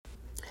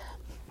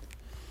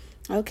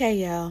Okay,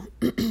 y'all.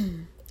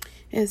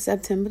 It's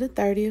September the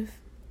 30th.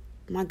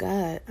 My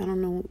God, I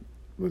don't know,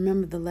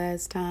 remember the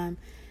last time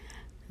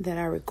that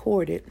I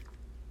recorded,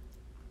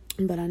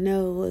 but I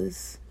know it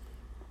was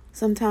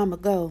some time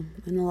ago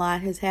and a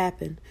lot has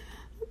happened.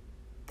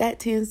 That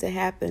tends to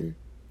happen,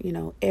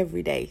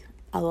 every day.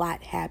 A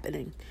lot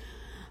happening.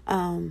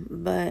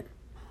 But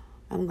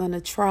I'm going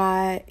to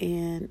try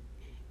and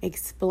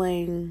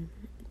explain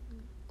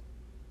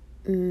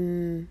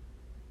the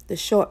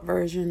short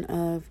version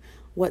of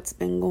what's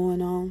been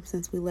going on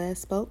since we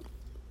last spoke.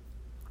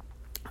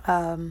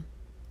 Let's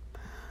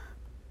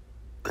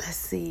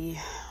see.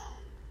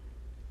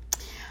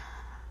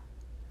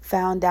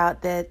 Found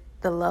out that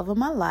the love of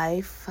my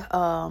life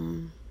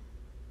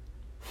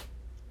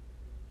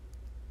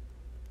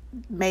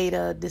made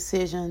a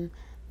decision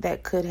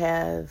that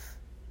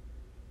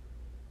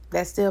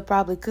still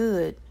probably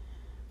could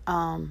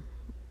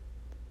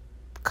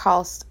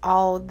cost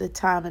all the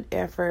time and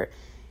effort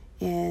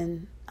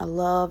in a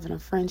love and a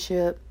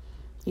friendship,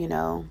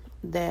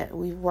 that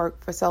we've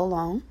worked for so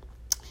long.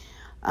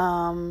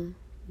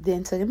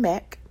 Then took him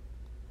back.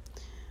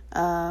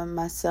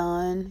 My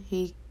son,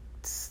 he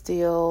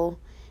still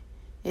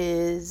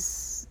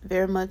is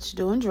very much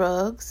doing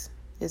drugs,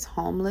 is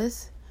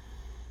homeless,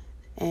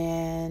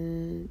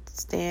 and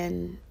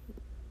staying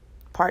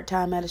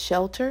part-time at a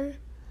shelter,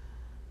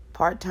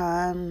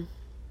 part-time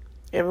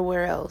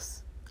everywhere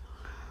else.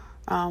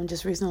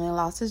 Just recently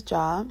lost his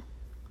job.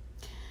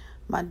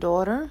 My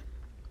daughter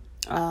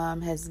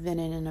has been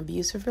in an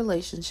abusive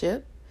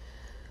relationship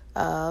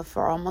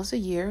for almost a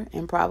year,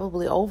 and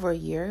probably over a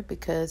year,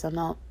 because I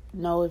don't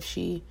know if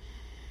she,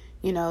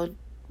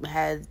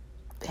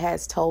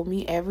 has told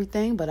me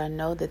everything, but I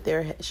know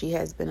that she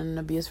has been in an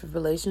abusive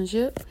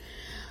relationship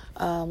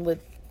with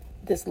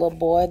this little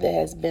boy that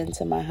has been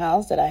to my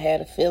house that I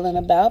had a feeling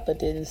about, but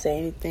didn't say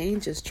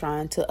anything, just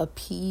trying to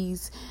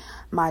appease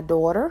my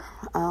daughter.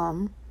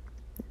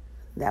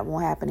 That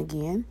won't happen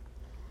again.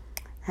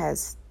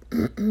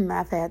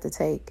 I've had to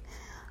take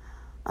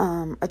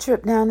a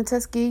trip down to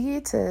Tuskegee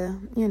to,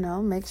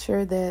 make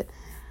sure that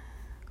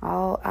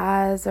all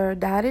I's are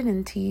dotted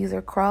and T's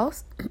are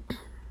crossed.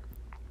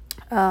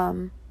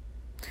 The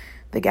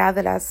guy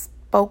that I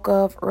spoke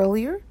of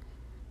earlier,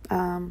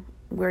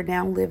 we're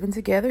now living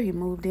together. He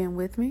moved in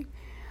with me.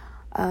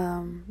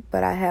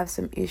 But I have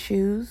some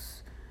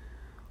issues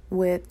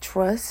with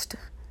trust,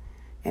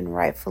 and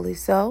rightfully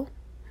so,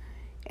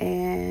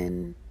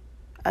 and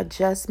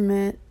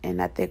adjustment.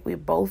 And I think we're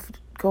both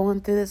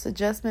going through this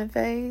adjustment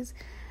phase.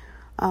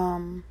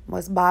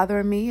 What's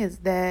bothering me is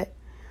that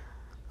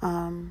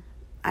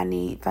I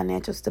need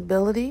financial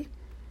stability,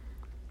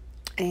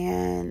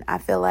 and I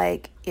feel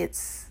like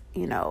it's,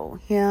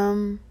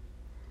 him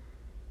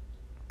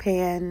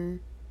paying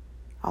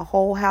a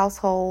whole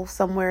household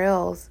somewhere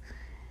else,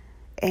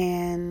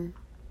 and,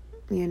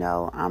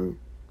 I'm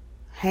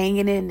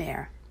hanging in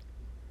there.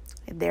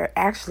 They're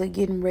actually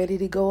getting ready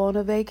to go on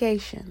a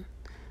vacation,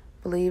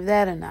 believe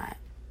that or not,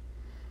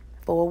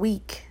 for a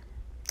week.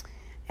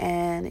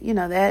 And,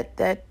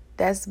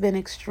 that's been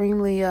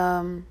extremely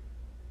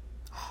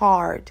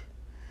hard,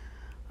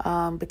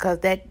 because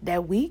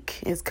that week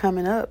is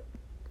coming up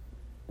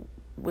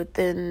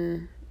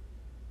within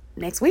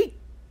next week.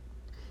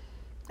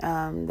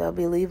 They'll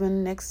be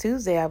leaving next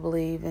Tuesday, I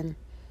believe, and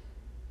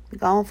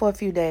gone for a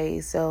few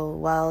days. So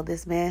while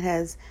this man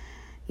has,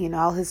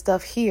 all his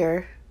stuff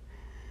here,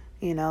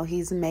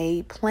 he's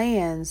made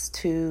plans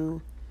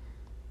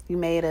he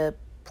made a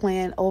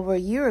plan over a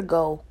year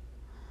ago,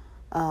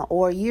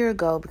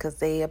 because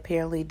they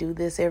apparently do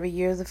this every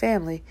year as a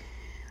family,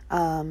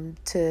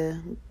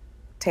 to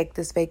take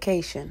this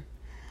vacation.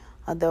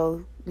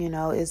 Although,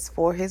 it's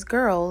for his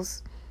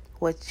girls,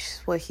 which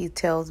what he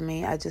tells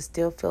me. I just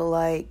still feel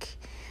like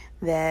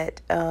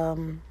that,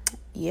 I'm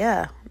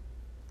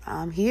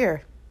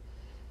here.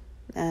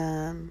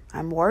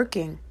 I'm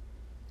working,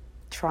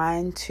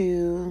 trying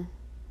to,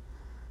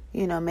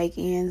 make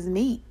ends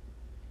meet.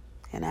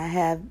 And I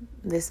have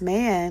this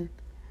man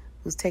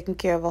who's taking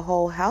care of a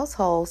whole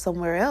household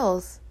somewhere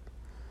else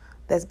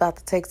that's about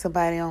to take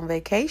somebody on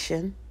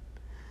vacation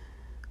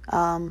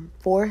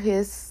for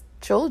his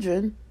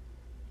children.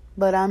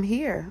 But I'm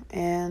here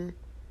and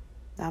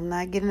I'm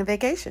not getting a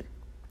vacation.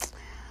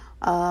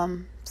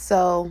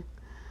 So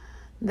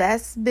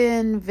that's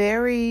been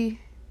very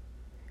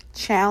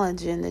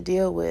challenging to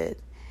deal with.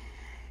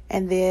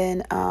 And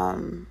then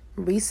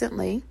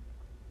recently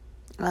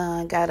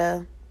I got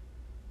a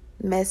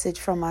message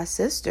from my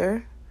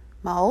sister,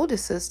 my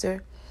oldest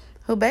sister,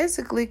 who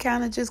basically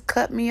kind of just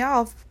cut me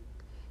off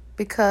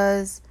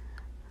because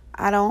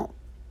I don't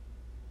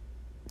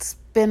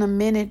spend a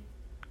minute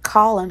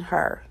calling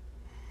her.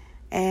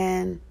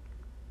 And,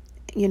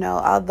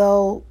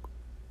 although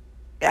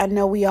I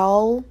know we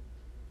all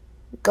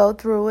go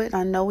through it,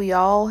 I know we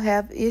all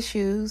have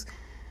issues,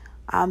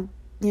 I'm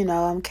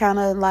kind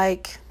of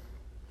like,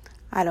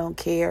 I don't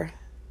care.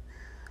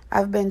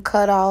 I've been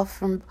cut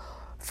off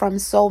from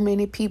so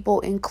many people,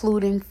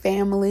 including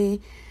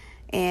family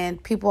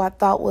and people I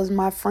thought was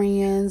my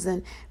friends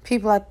and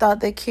people I thought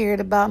that cared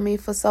about me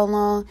for so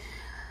long,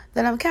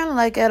 that I'm kind of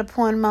like at a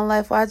point in my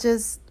life where I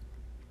just,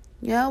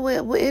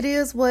 it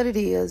is what it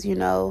is,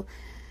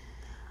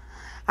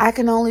 I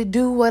can only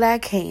do what I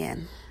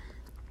can.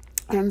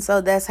 And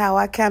so that's how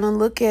I kind of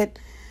look at,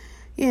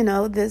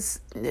 this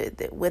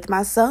with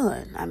my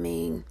son. I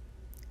mean,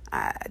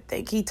 I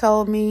think he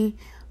told me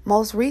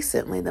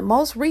the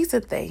most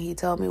recent thing he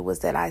told me was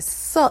that I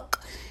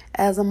suck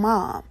as a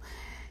mom.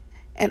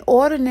 And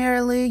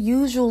ordinarily,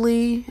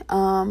 usually,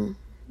 don't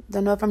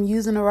know if I'm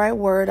using the right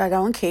word, I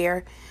don't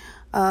care,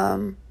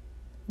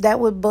 that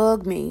would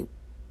bug me.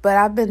 But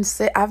I've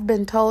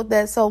been told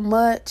that so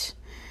much.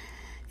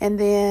 And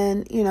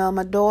then,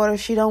 my daughter,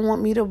 she don't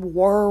want me to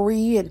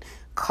worry and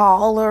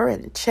call her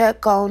and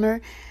check on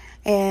her.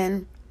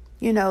 And,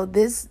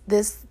 this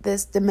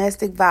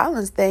domestic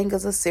violence thing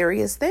is a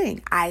serious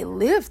thing. I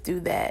lived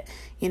through that.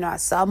 I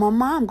saw my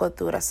mom go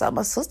through it. I saw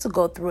my sister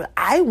go through it.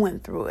 I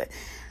went through it.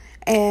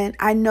 And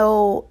I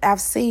know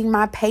I've seen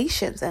my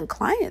patients and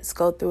clients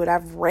go through it.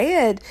 I've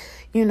read,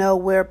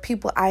 where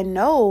people I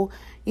know,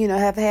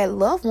 have had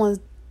loved ones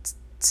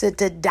to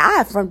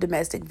die from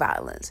domestic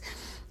violence.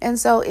 And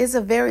so it's a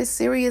very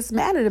serious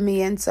matter to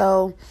me. And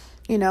so,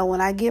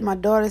 when I get my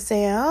daughter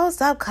saying, "Oh,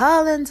 stop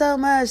calling so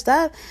much.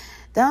 Stop.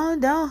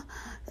 Don't. I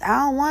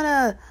don't want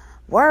to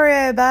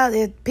worry about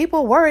it.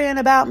 People worrying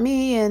about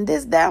me and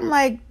this, that." I'm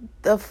like,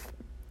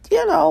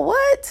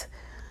 what?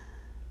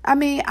 I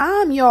mean,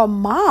 I'm your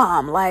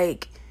mom.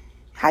 Like,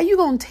 how you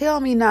going to tell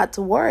me not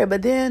to worry?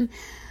 But then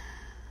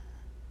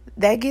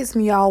that gets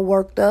me all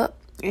worked up.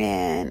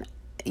 And,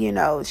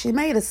 she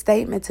made a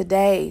statement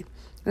today.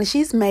 And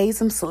she's made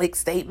some slick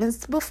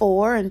statements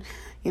before. And,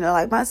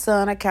 like my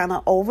son, I kind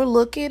of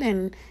overlook it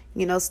and,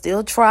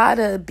 still try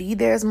to be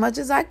there as much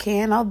as I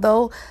can.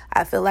 Although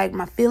I feel like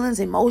my feelings,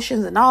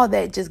 emotions, and all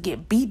that just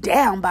get beat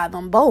down by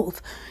them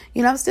both.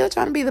 I'm still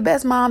trying to be the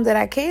best mom that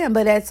I can.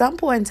 But at some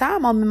point in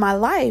time, I'm in my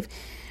life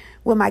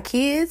with my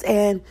kids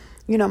and,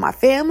 my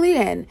family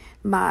and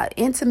my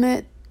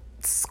intimate,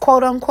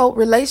 quote unquote,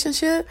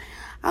 relationship.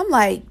 I'm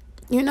like,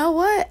 you know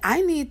what?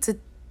 I need to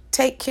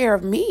take care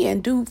of me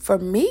and do for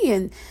me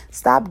and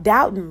stop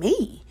doubting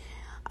me.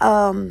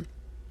 I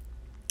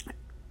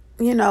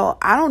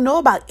don't know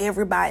about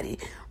everybody,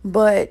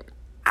 but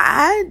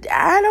I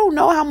don't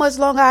know how much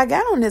longer I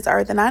got on this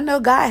earth. And I know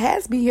God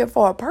has me here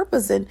for a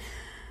purpose, and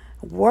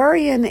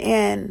worrying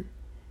and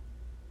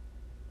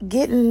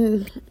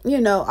getting,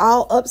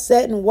 all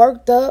upset and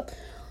worked up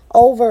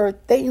over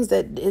things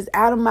that is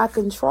out of my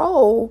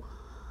control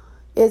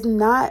is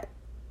not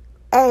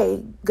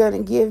gonna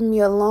give me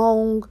a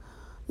long,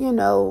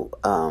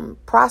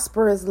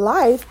 prosperous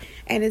life.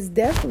 And it's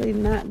definitely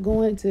not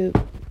going to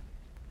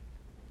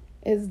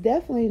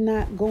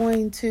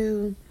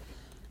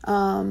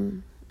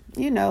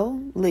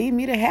lead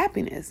me to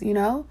happiness.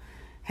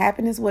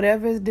 Happiness,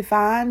 whatever is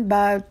defined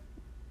by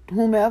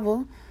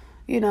whomever.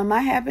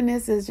 My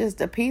happiness is just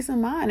a peace of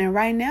mind. And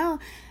right now,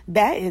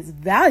 that is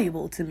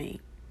valuable to me.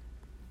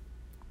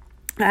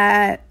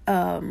 I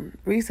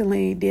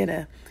recently did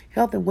a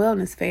health and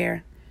wellness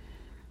fair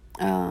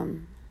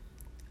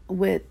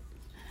with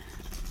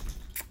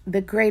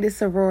the greatest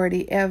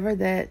sorority ever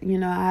that,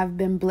 I've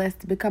been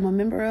blessed to become a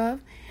member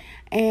of.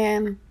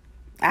 And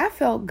I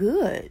felt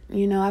good.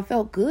 I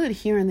felt good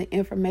hearing the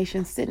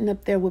information, sitting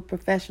up there with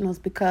professionals,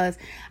 because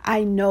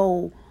I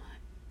know,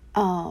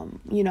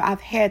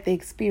 I've had the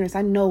experience.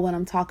 I know what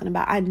I'm talking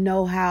about. I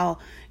know how,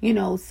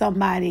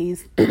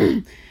 somebody's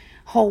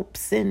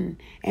hopes and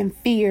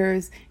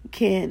fears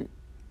can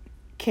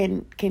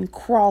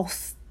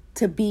cross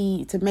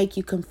to make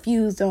you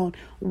confused on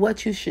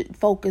what you should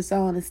focus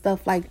on and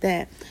stuff like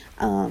that.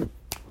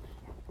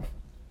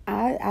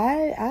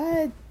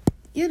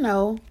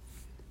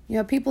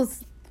 People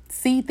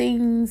see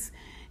things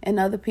in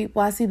other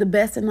people. I see the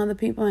best in other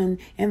people,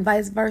 and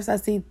vice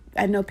versa.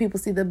 I know people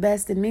see the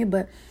best in me.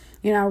 But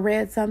I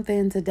read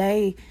something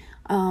today,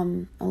 a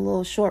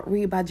little short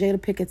read by Jada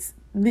Pinkett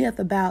Smith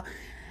about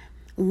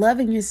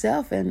loving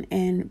yourself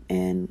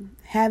and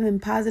having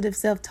positive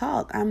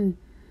self-talk. I'm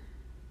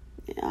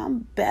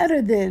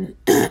better than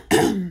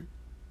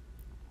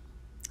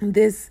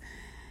this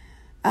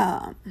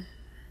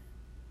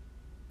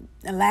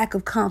lack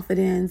of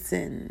confidence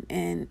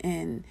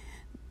and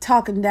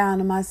talking down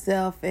to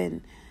myself.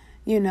 And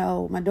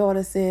my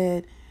daughter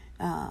said,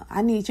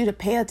 I need you to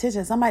pay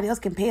attention. Somebody else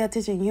can pay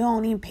attention. You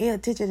don't even pay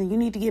attention, and you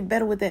need to get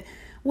better with it.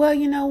 Well,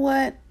 you know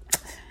what?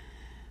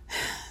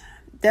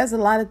 There's a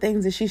lot of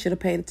things that she should have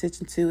paid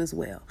attention to as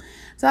well.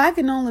 So I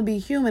can only be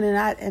human,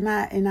 and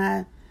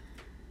I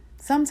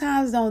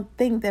sometimes don't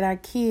think that our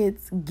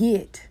kids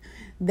get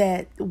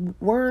that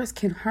words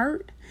can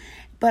hurt,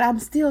 but I'm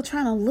still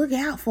trying to look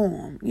out for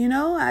them.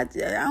 I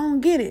don't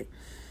get it.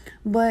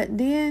 But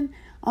then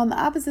on the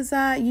opposite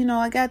side,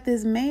 I got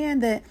this man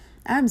that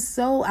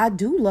I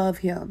do love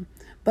him,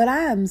 but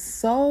I am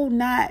so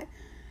not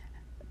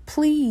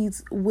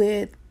pleased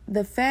with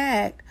the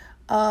fact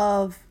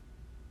of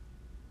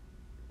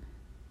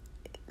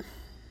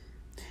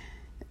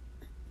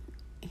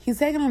he's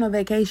taking on a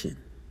vacation.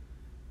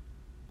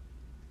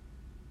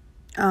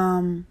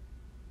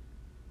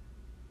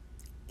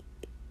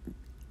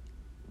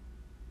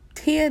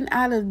 10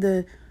 out of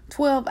the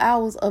 12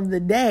 hours of the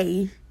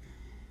day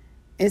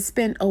is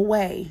spent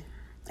away.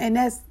 And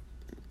that's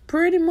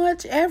pretty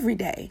much every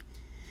day.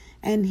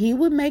 And he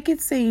would make it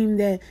seem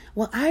that,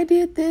 well, I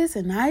did this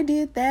and I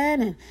did that.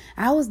 And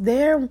I was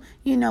there,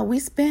 we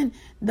spent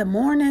the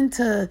morning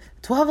to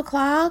 12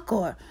 o'clock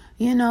or,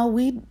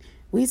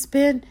 we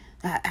spent,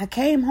 I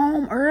came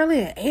home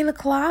early at 8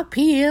 o'clock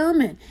p.m.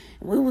 and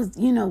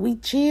we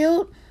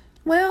chilled.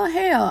 Well,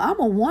 hell, I'm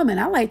a woman.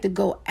 I like to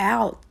go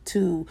out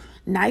to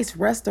nice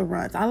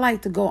restaurants. I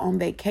like to go on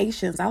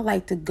vacations. I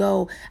like to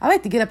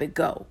get up and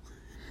go.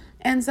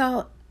 And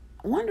so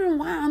wondering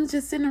why I'm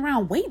just sitting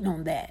around waiting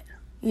on that,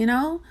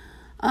 am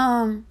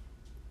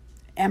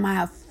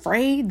I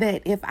afraid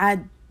that if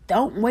I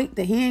don't wait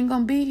that he ain't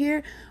going to be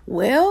here?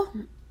 Well,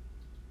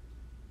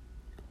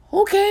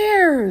 who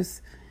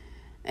cares?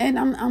 And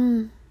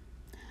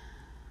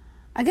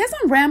I guess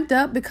I'm ramped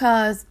up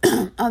because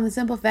of the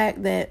simple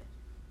fact that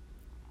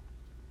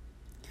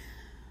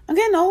I'm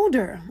getting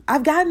older.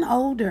 I've gotten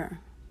older.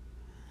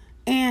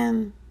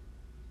 And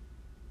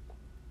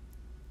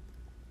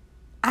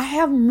I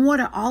have more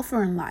to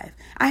offer in life.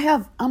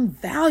 I'm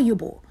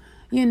valuable.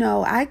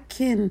 I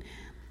can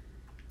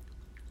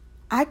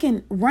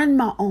run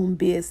my own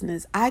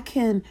business. I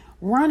can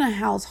run a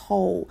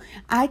household.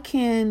 I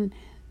can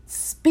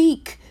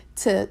speak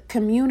to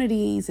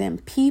communities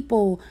and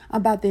people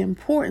about the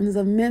importance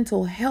of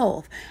mental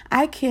health.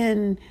 I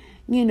can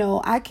be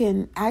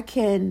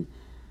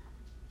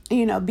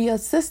a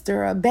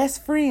sister, a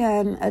best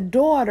friend, a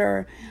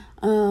daughter,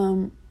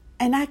 and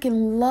I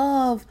can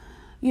love,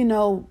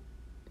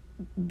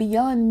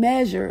 beyond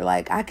measure.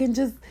 Like I can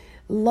just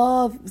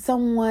love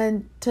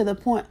someone to the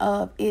point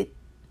of it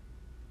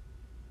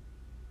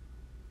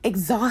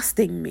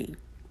exhausting me.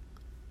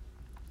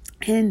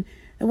 And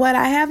what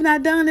I have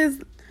not done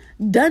is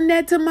done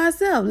that to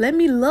myself. Let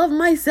me love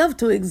myself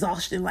to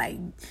exhaustion. Like,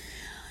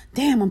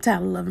 damn, I'm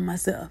tired of loving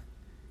myself.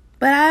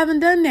 But I haven't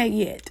done that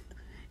yet.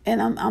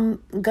 And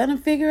I'm going to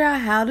figure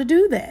out how to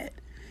do that.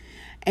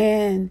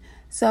 And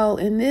so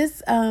in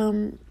this,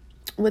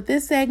 with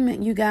this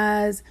segment, you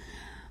guys,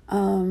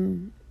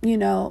 I'm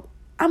going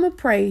to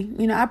pray.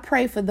 I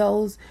pray for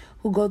those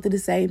who go through the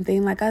same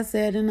thing. Like I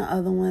said in the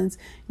other ones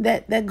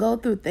that go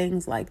through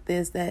things like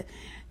this, that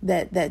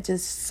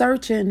just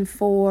searching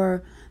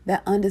for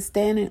that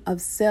understanding of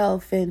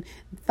self and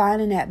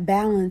finding that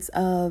balance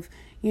of,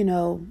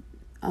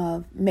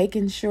 of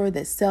making sure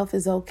that self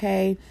is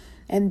okay.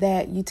 And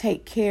that you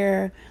take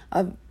care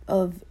of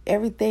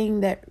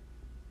everything that,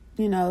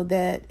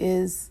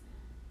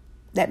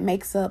 that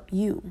makes up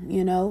you,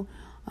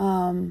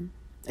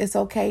 It's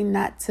okay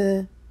not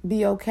to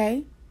be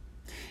okay.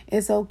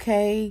 It's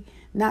okay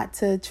not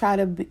to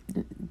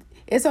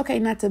it's okay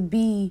not to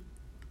be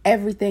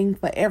everything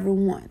for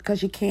everyone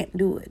because you can't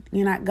do it.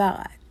 You're not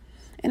God.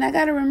 And I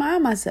got to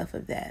remind myself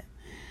of that.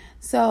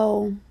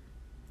 So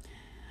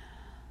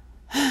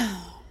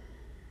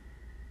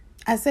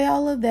I say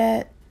all of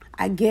that,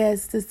 I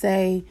guess, to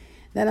say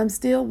that I'm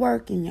still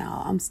working,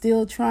 y'all. I'm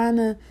still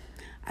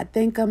I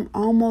think I'm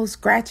almost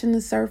scratching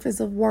the surface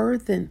of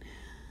worth and,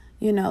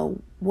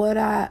 what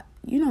I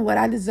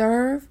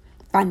deserve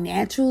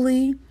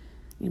financially,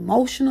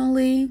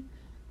 emotionally,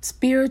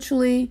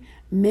 spiritually,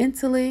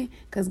 mentally,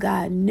 because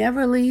God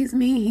never leaves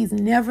me. He's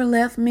never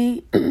left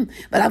me,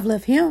 but I've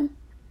left him.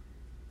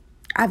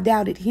 I've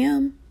doubted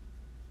him.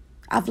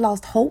 I've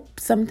lost hope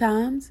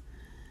sometimes.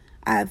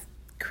 I've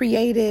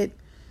created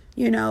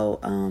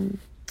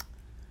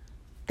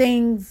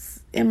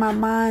things in my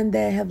mind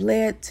that have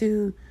led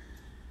to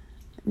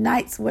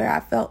nights where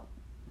I felt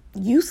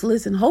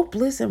useless and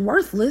hopeless and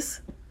worthless.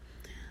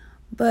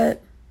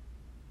 But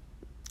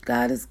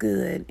God is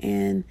good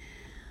and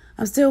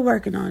I'm still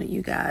working on it,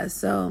 you guys.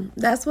 So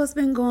that's what's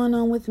been going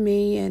on with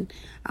me, and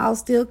I'll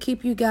still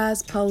keep you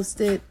guys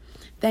posted.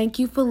 Thank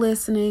you for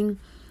listening,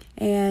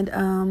 and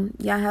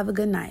y'all have a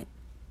good night.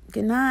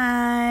 Good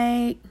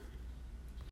night.